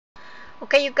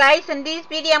Okay, you guys, in this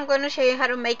video I'm going to show you how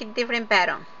to make a different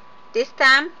pattern. This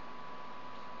time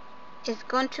it's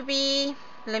going to be,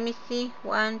 let me see,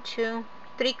 3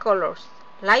 colors: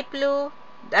 light blue,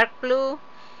 dark blue,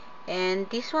 and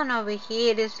this one over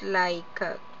here is like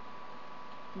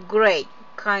gray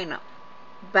kind of,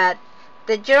 but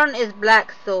the yarn is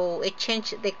black, so it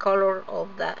changed the color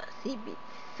of the seed,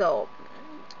 so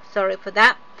sorry for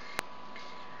that.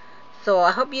 So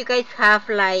I hope you guys have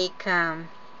like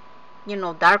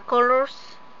dark colors.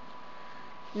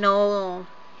 No,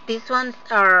 these ones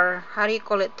are, how do you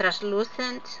call it,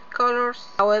 translucent colors,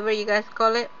 however you guys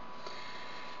call it.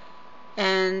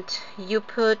 And you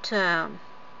put the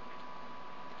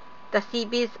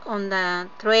seed beads on the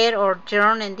thread or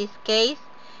yarn in this case,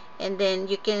 and then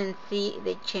you can see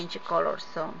they change color.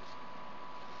 So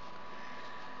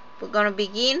we're gonna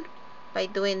begin by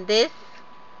doing this,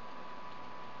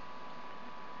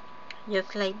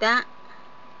 just like that,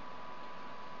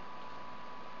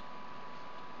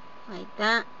 like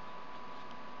that.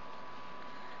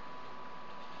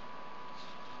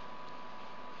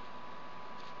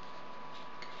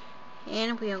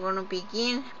 And we are going to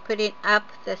begin putting up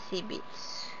the seed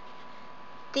beads.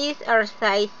 These are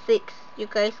size 6. You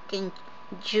guys can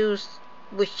choose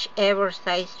whichever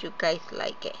size you guys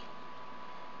like it.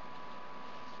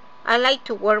 I like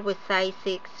to work with size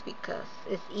 6 because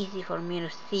it's easy for me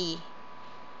to see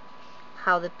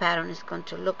how the pattern is going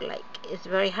to look like. It's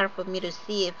very hard for me to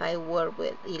see if I work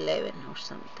with 11 or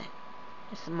something.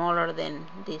 It's smaller than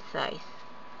this size.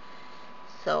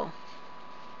 So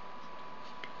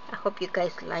I hope you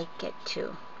guys like it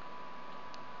too.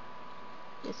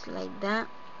 Just like that.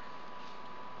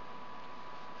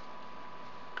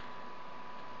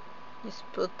 Just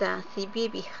put the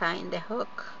CB behind the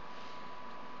hook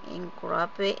and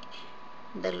grab it,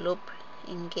 the loop,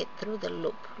 and get through the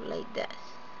loop like this.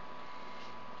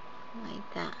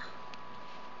 Like that.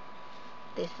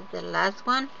 This is the last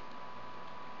one.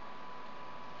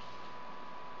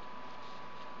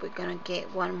 We're gonna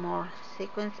get one more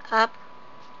sequence up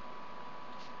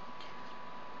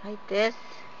like this.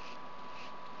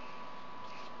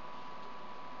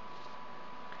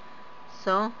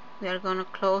 So we are gonna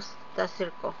close the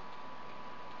circle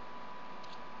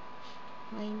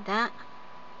like that.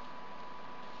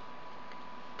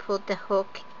 Put the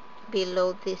hook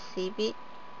below this CB,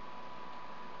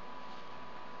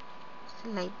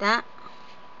 like that.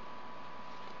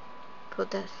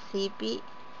 Put the CB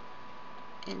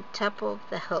on top of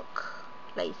the hook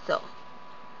like so.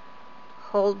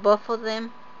 Hold both of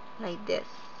them like this.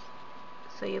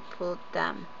 So you put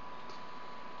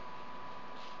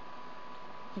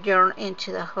yarn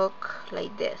into the hook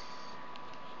like this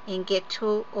and get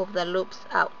 2 of the loops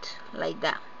out like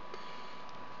that.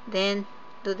 Then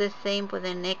do the same with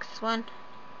the next one,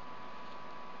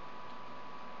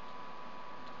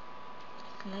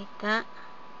 just like that.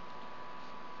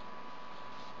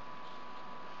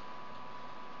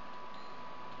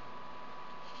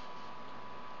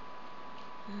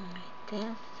 Like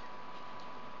this.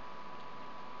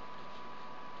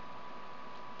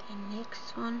 The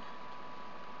next one.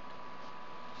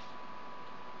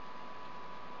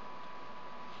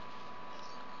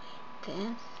 Like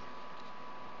this.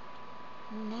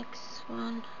 Next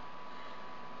one.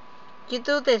 You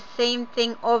do the same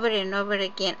thing over and over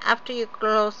again. After you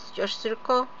close your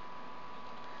circle,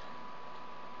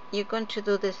 you're going to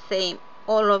do the same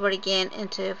all over again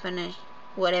until you finish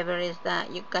whatever it is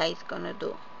that you guys gonna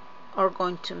do or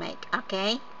going to make.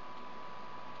 Okay,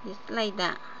 just like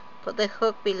that. Put the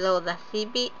hook below the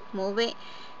CB, move it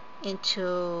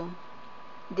into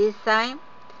this side,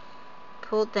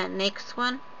 put the next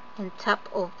one on top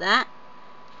of that,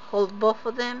 hold both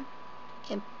of them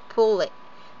and pull it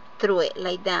through it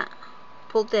like that.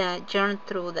 Pull the yarn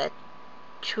through the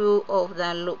 2 of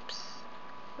the loops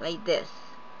like this.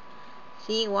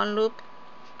 See, 1 loop,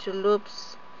 2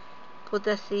 loops. Put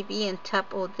the CB on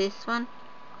top of this one,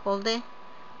 hold it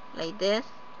like this,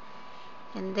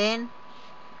 and then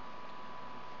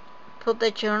put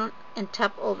the yarn on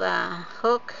top of the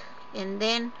hook and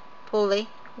then pull it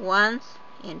once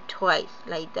and twice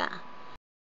like that.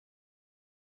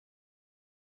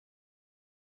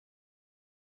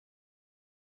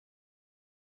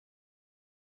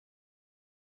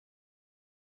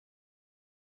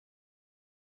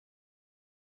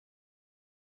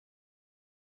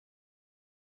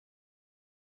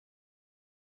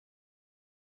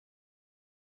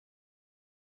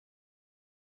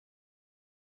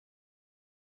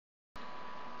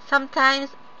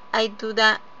 Sometimes I do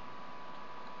that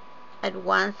at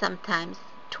once, sometimes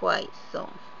twice, so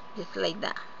just like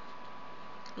that.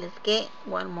 Let's get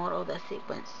one more of the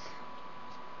sequence.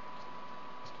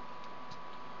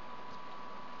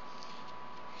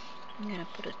 I'm gonna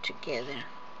put it together,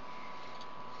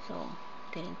 so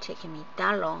it didn't take me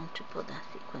that long to put that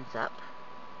sequence up.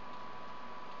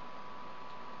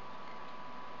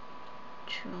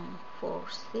 2, 4,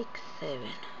 6, 7.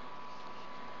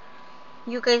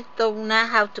 You guys do not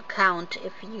have to count.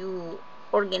 If you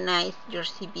organize your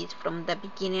CBs from the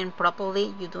beginning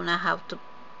properly, you do not have to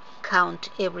count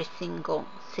every single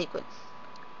sequence.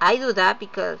 I do that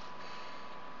because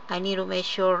I need to make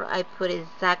sure I put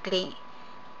exactly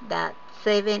that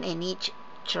 7 in each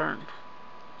turn.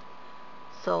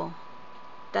 So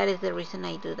that is the reason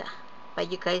I do that.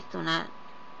 But you guys do not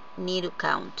need to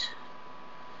count.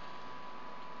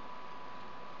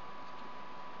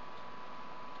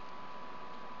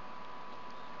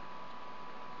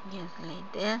 Just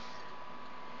like this.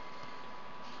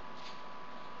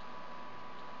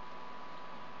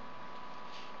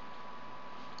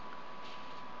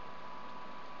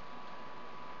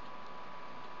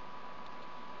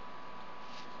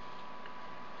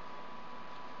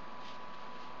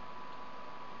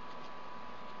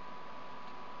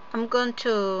 I'm going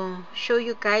to show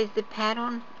you guys the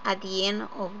pattern at the end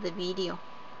of the video.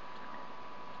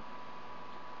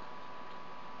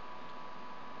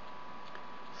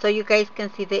 So you guys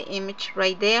can see the image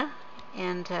right there,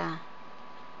 and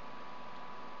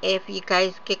if you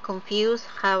guys get confused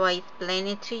how I explain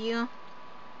it to you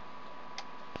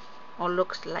or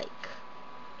looks like,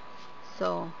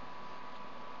 so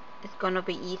it's gonna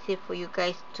be easy for you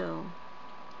guys to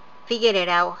figure it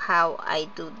out how I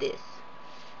do this.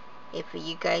 If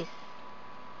you guys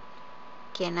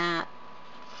cannot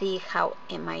see how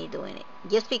am I doing it,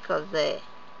 just because the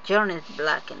yarn is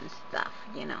black and stuff,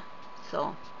 you know.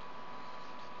 So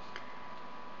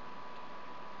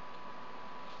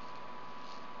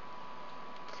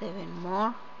seven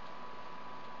more.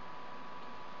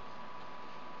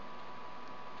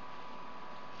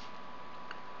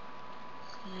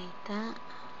 Like that.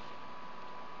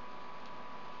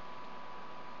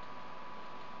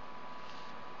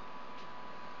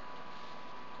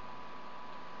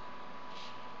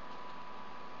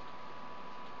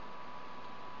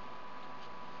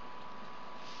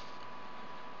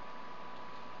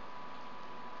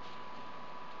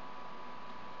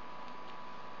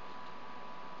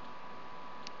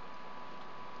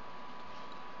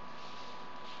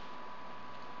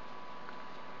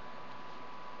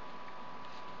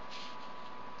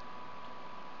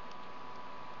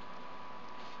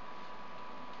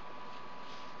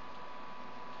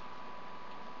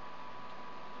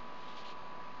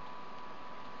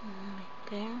 Like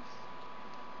this.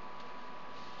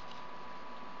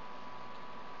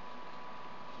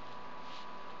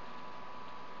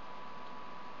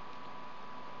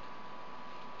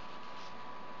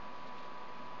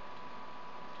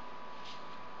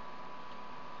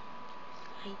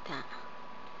 Like that.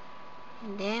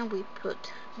 And then we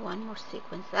put one more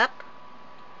sequence up.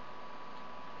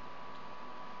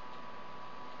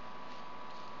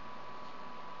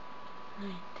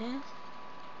 Like this.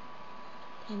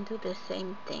 And do the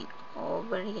same thing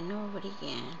over and over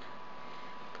again.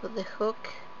 Put the hook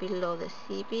below the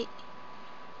CB,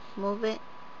 move it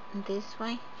this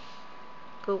way,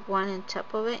 put one on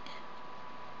top of it,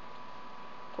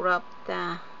 grab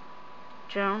the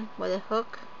drum with the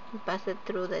hook and pass it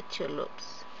through the 2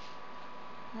 loops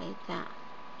like that.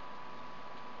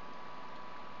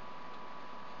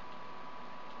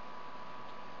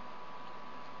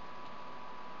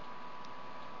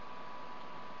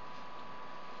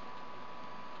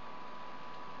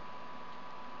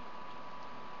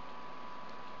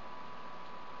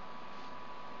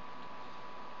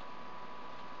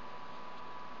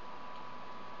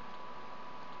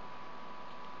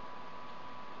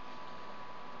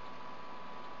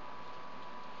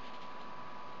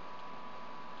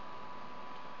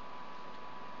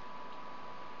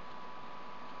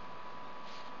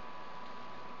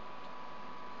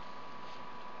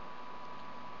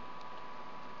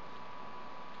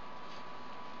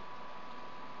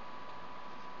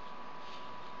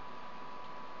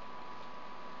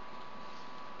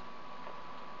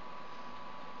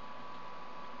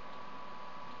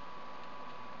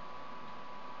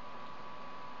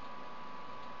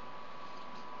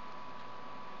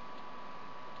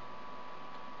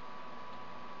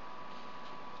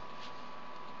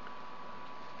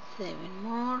 Seven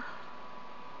more.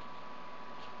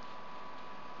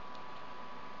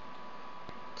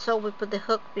 So we put the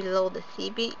hook below the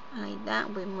CB like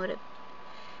that. We move it,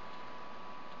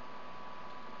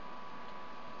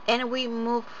 and we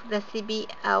move the CB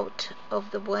out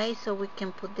of the way so we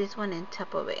can put this one on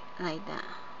top of it like that.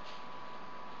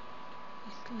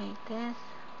 Just like this.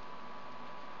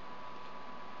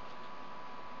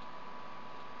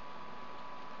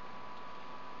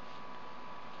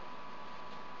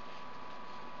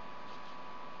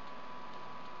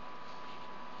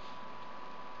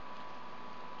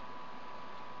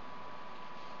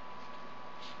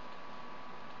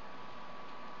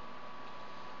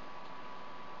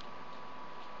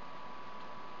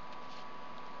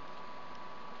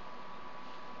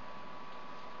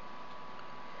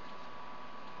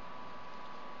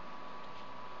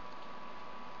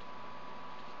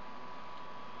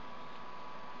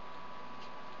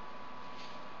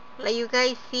 Like you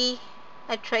guys see,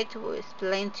 I try to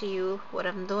explain to you what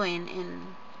I'm doing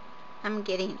and I'm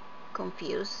getting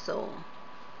confused, so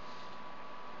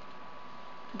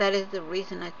that is the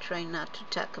reason I try not to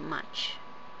talk much,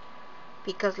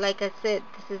 because like I said,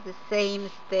 this is the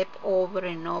same step over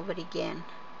and over again.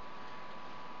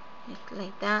 It's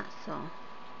like that. So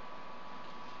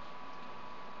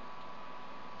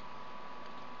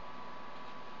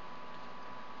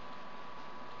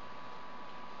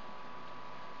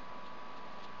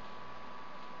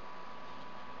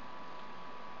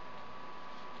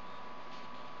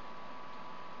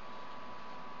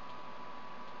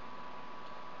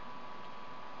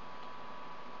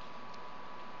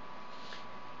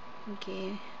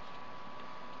okay,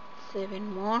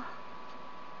 7 more.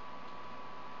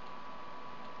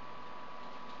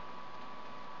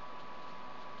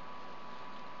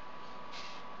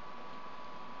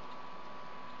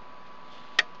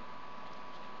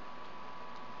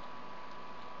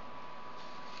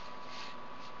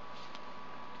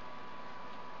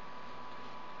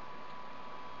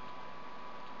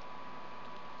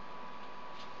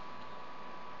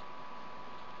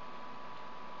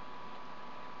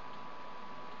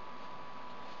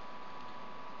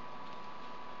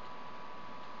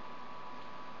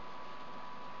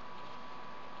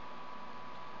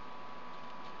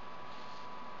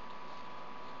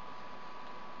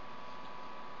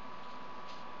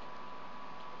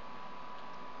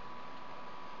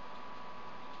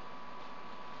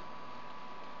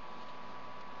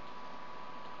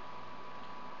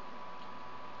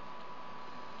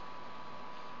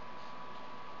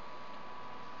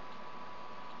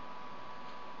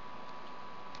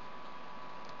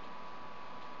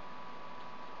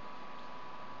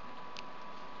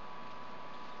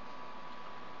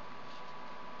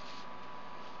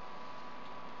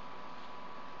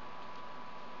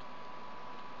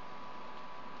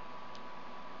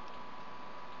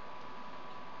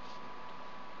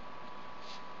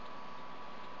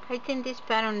 I think this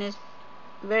pattern is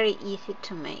very easy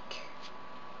to make.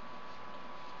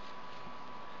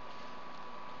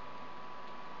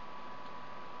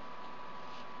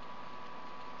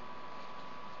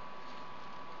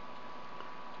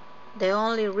 The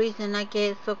only reason I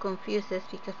get so confused is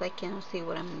because I cannot see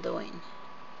what I'm doing.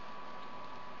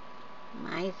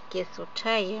 My eyes get so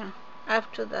tired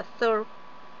after the third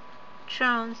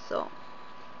turn, so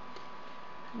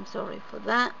I'm sorry for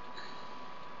that.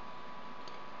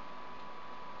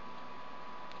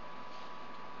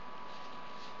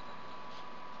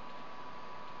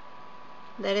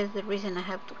 That is the reason I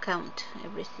have to count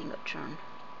every single turn,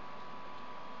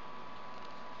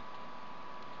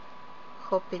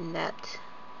 hoping that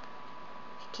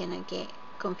I cannot get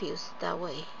confused that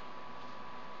way.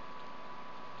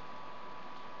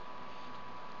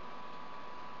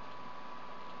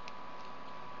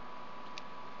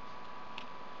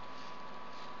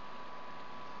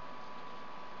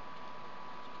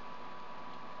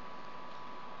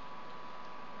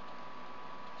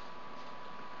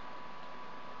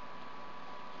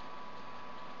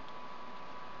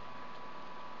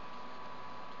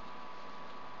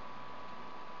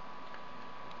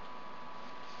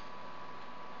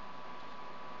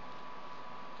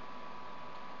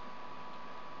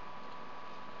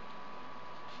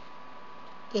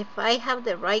 If I have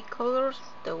the right colors,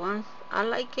 the ones I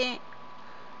like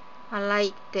I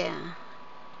like the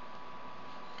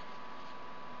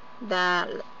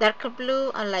darker blue,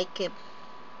 I like it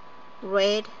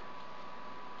red,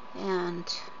 and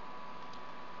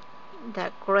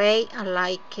the gray I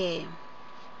like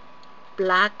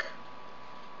black,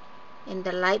 and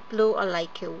the light blue I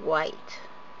like it white.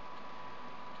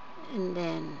 And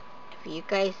then if you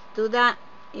guys do that,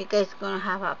 you guys gonna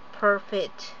have a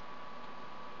perfect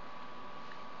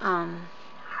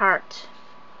heart.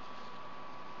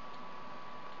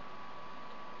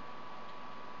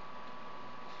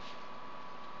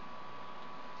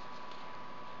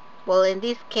 Well, in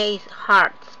this case,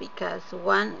 hearts, because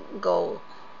one go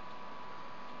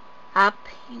up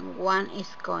and one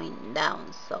is going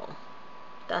down, so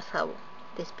that's how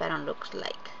this pattern looks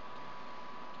like.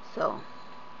 So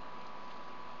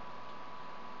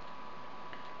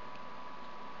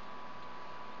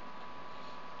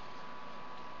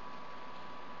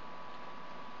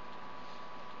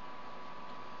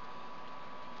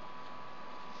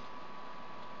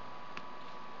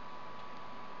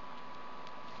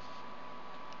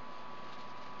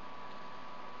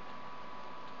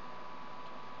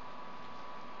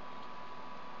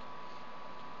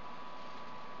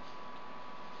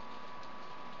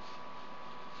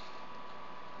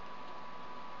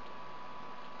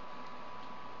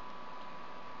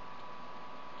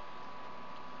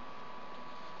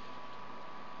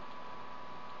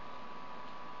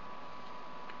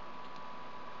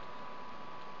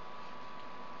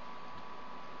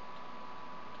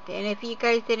And if you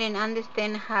guys didn't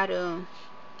understand how to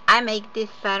I make this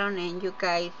pattern and you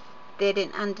guys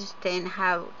didn't understand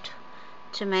how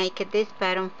to make this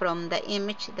pattern from the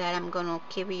image that I'm gonna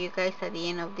give you guys at the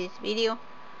end of this video,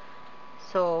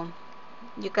 so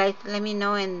you guys let me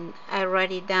know and I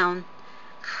write it down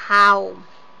how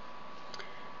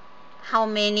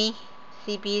many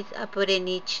CBs I put in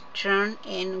each turn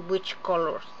and which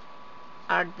colors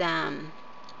are the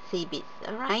CBs.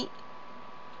 Alright,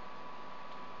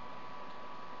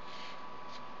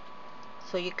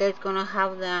 so you guys gonna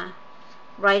have the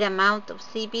right amount of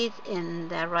CBs in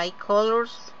the right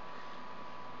colors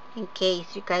in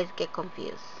case you guys get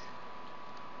confused.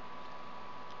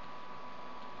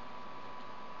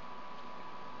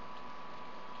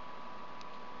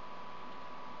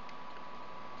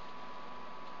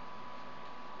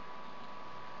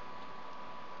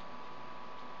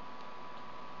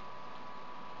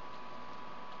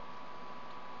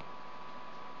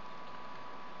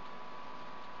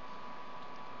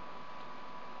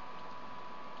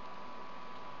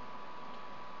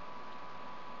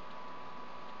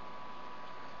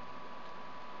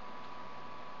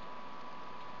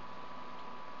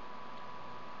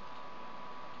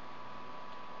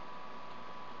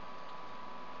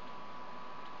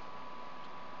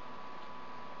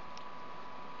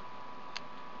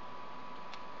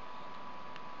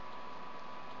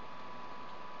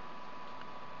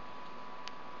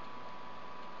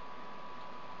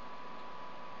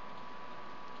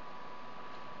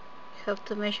 You have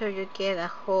to make sure you get a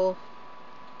whole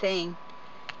thing.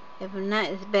 If not,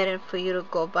 it's better for you to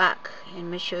go back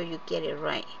and make sure you get it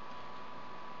right,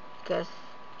 because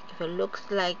if it looks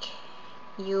like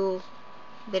you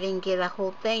didn't get the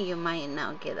whole thing, you might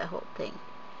not get the whole thing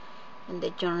and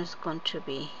the journal is going to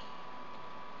be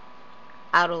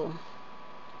out of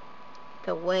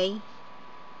the way,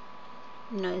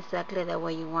 not exactly the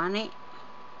way you want it.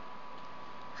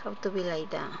 Have to be like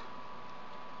that.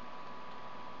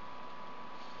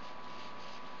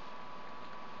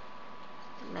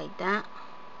 Like that.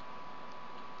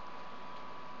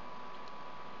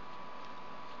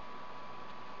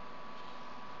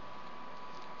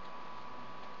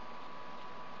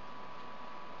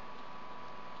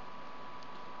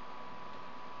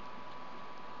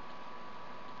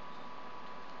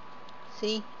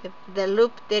 See, if the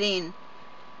loop didn't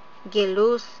get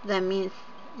loose, that means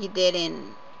you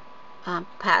didn't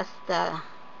pass the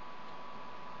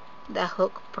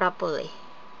hook properly.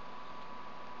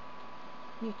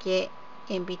 You get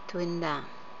in between the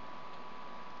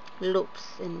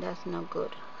loops and that's not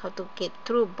good. How to get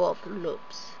through both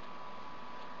loops.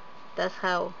 That's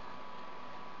how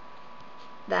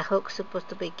the hook's supposed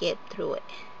to be get through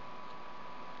it.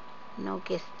 Not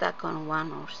get stuck on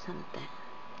one or something.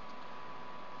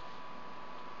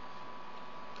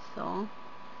 So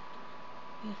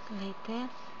just like this.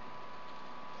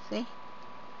 See?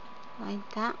 Like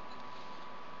that.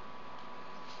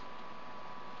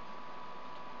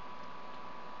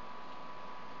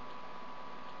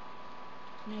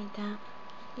 Like that.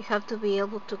 You have to be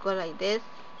able to go like this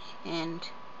and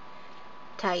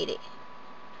tie it.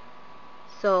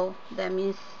 So that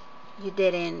means you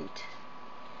didn't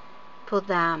put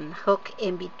the hook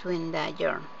in between the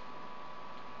yarn.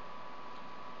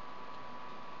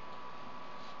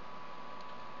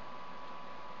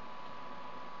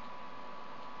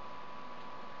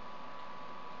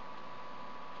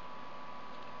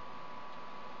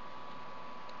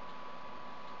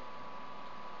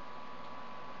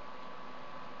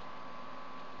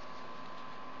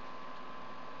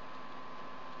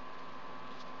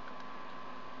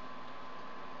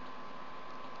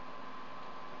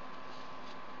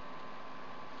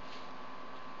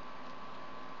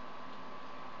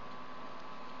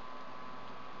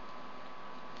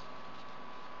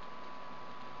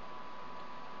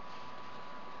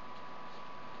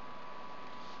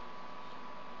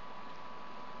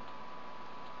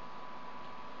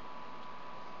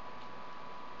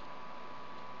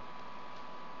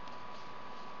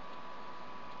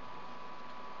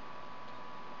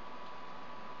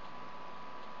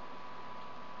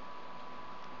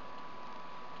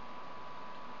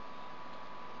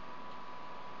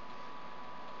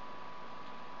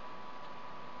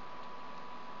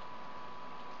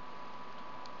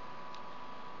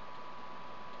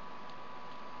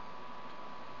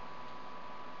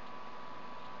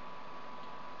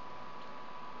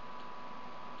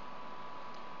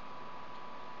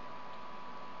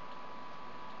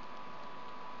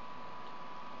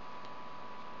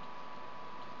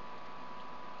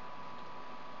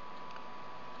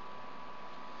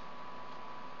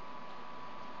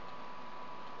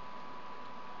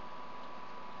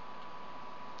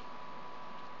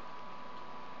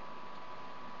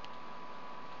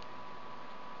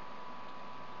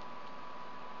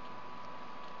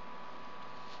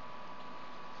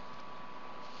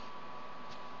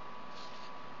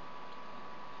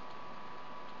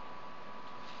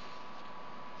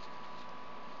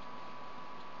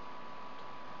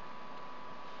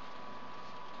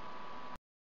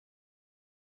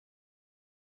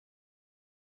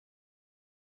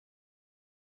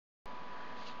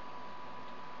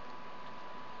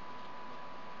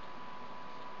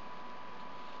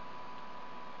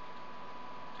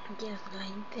 just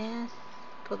like this.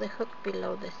 Put the hook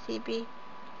below the CB,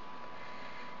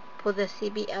 put the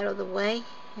CB out of the way,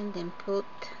 and then put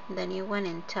the new one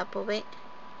on top of it.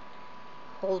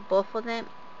 Hold both of them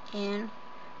and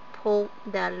pull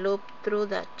that loop through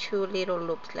the two little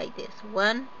loops like this,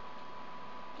 1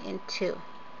 and 2,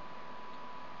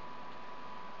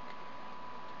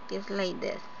 just like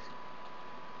this.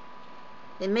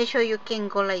 And make sure you can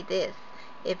go like this.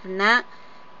 If not,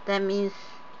 that means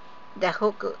the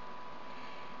hook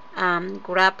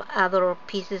grab other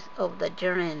pieces of the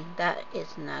yarn, and that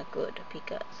is not good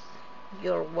because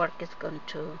your work is going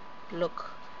to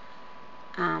look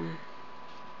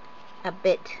a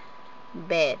bit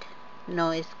bad,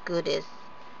 not as good as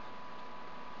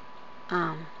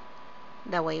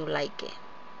the way you like it.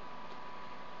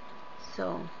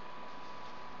 So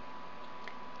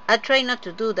I try not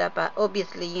to do that, but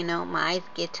obviously, you know, my eyes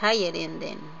get tired and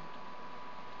then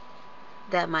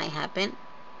that might happen.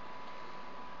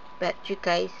 But you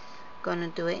guys gonna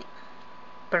do it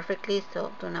perfectly,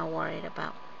 so do not worry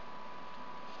about.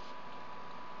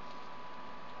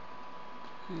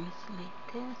 It's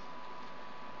like this.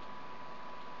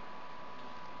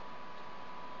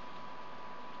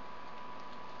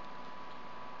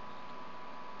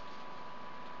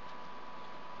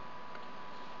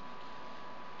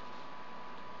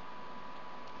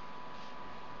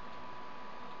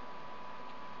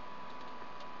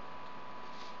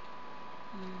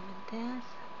 This.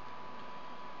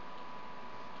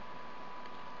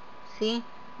 See,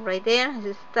 right there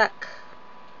it's stuck,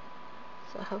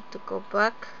 so I have to go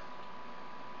back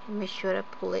and make sure I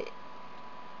pull it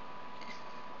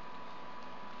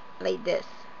like this.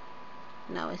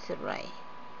 Now is it right?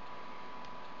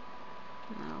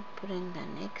 Now put in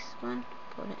the next one,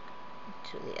 put it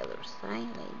to the other side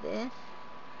like this,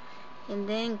 and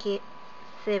then get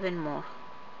 7 more.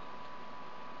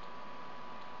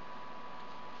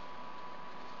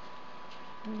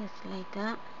 Just like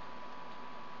that.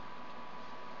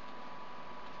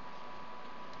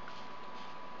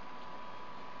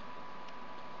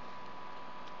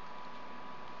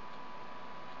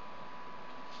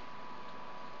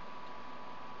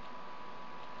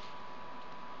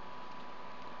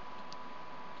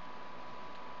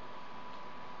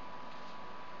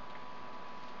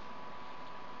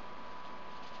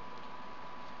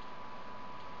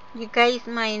 You guys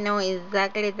might know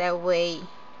exactly the way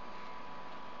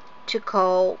to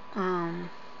call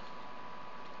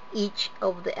each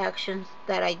of the actions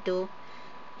that I do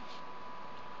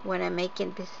when I'm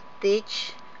making this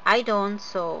stitch. I don't,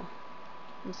 so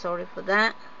I'm sorry for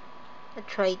that. I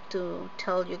try to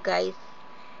tell you guys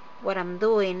what I'm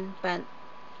doing, but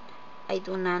I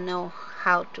do not know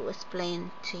how to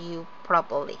explain to you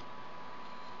properly,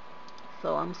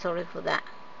 so I'm sorry for that.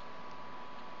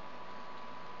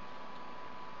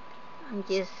 I'm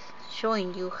just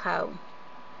showing you how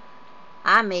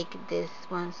I make this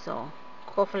one, so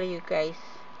hopefully you guys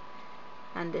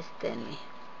understand me.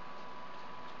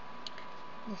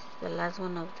 This is the last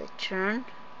one of the turn,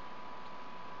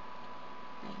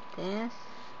 like this.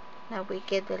 Now we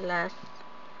get the last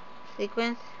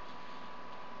sequence.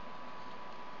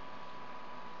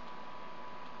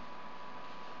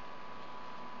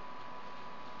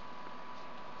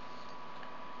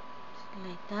 Just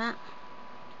like that.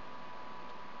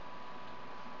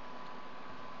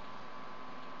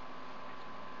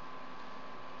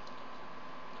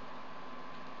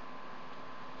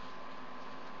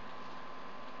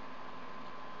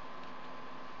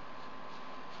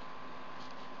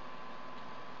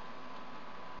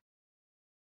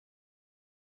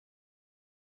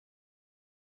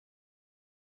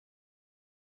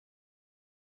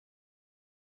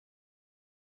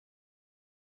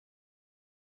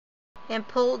 And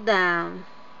pull down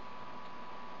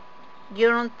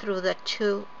yarn through the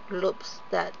two loops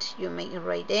that you make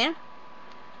right there,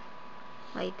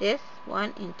 like this,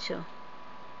 1 and 2.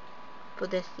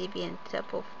 Put the CB on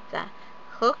top of the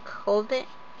hook, hold it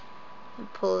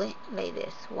and pull it like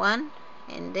this, 1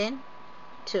 and then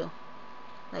 2,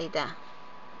 like that.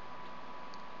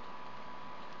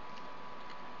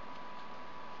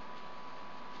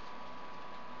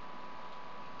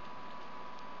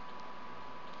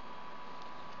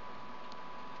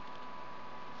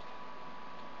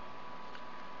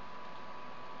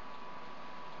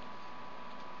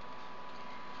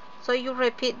 So you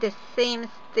repeat the same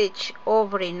stitch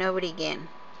over and over again.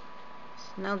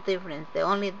 It's no difference. The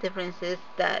only difference is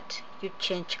that you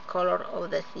change color of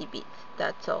the CBs.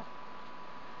 That's all.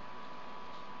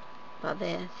 But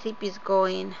the CB is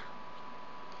going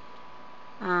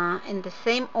in the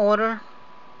same order,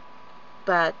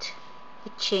 but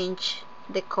it changed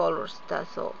the colors.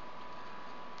 That's all.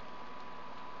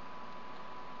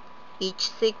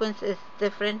 each sequence is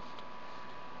different.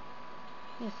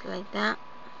 It's like that.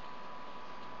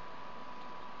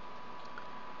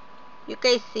 You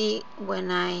guys see when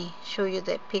I show you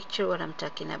the picture what I'm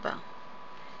talking about,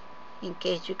 in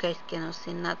case you guys cannot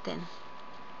see nothing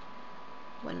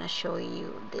when I show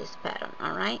you this pattern.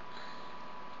 Alright,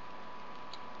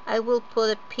 I will put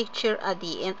a picture at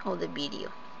the end of the video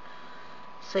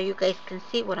so you guys can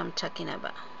see what I'm talking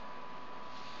about.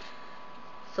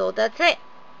 So that's it.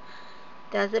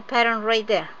 That's the pattern right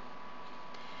there.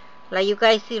 Like you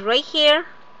guys see right here,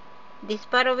 this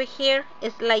part over here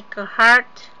is like a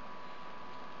heart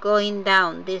going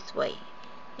down this way,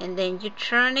 and then you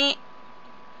turn it,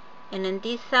 and on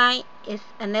this side is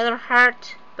another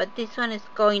heart, but this one is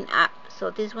going up.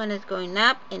 So this one is going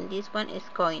up and this one is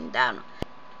going down.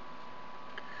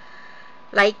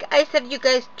 Like I said, you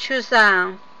guys choose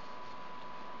the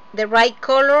right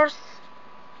colors.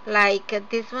 Like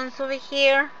this one's over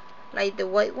here, like the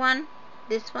white one.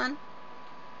 This one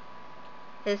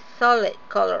is solid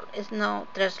color, it's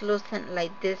not translucent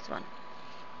like this one.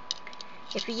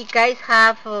 If you guys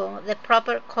have the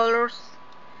proper colors,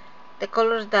 the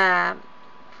colors that,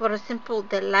 for example,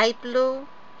 the light blue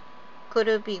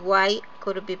could be white,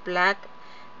 could be black.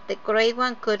 The gray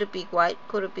one could be white,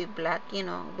 could be black, you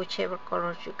know, whichever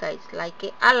colors you guys like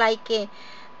it. I like it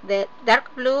the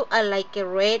dark blue, I like it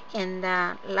red, and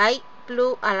the light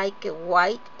blue I like it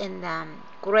white, and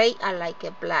gray I like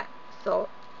it black. So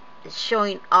it's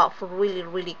showing off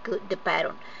really good the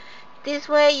pattern. This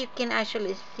way you can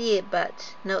actually see it,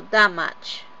 but not that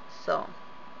much. So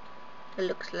it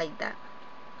looks like that.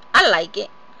 I like it.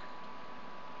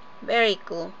 Very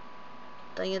cool.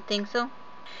 Don't you think so?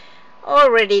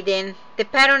 Alrighty then, the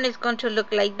pattern is going to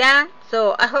look like that.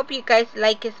 So I hope you guys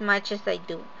like as much as I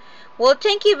do. Well,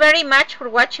 thank you very much for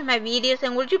watching my videos,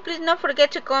 and would you please not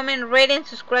forget to comment, rate, and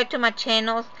subscribe to my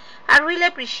channels. I really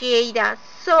appreciate that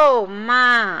so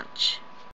much.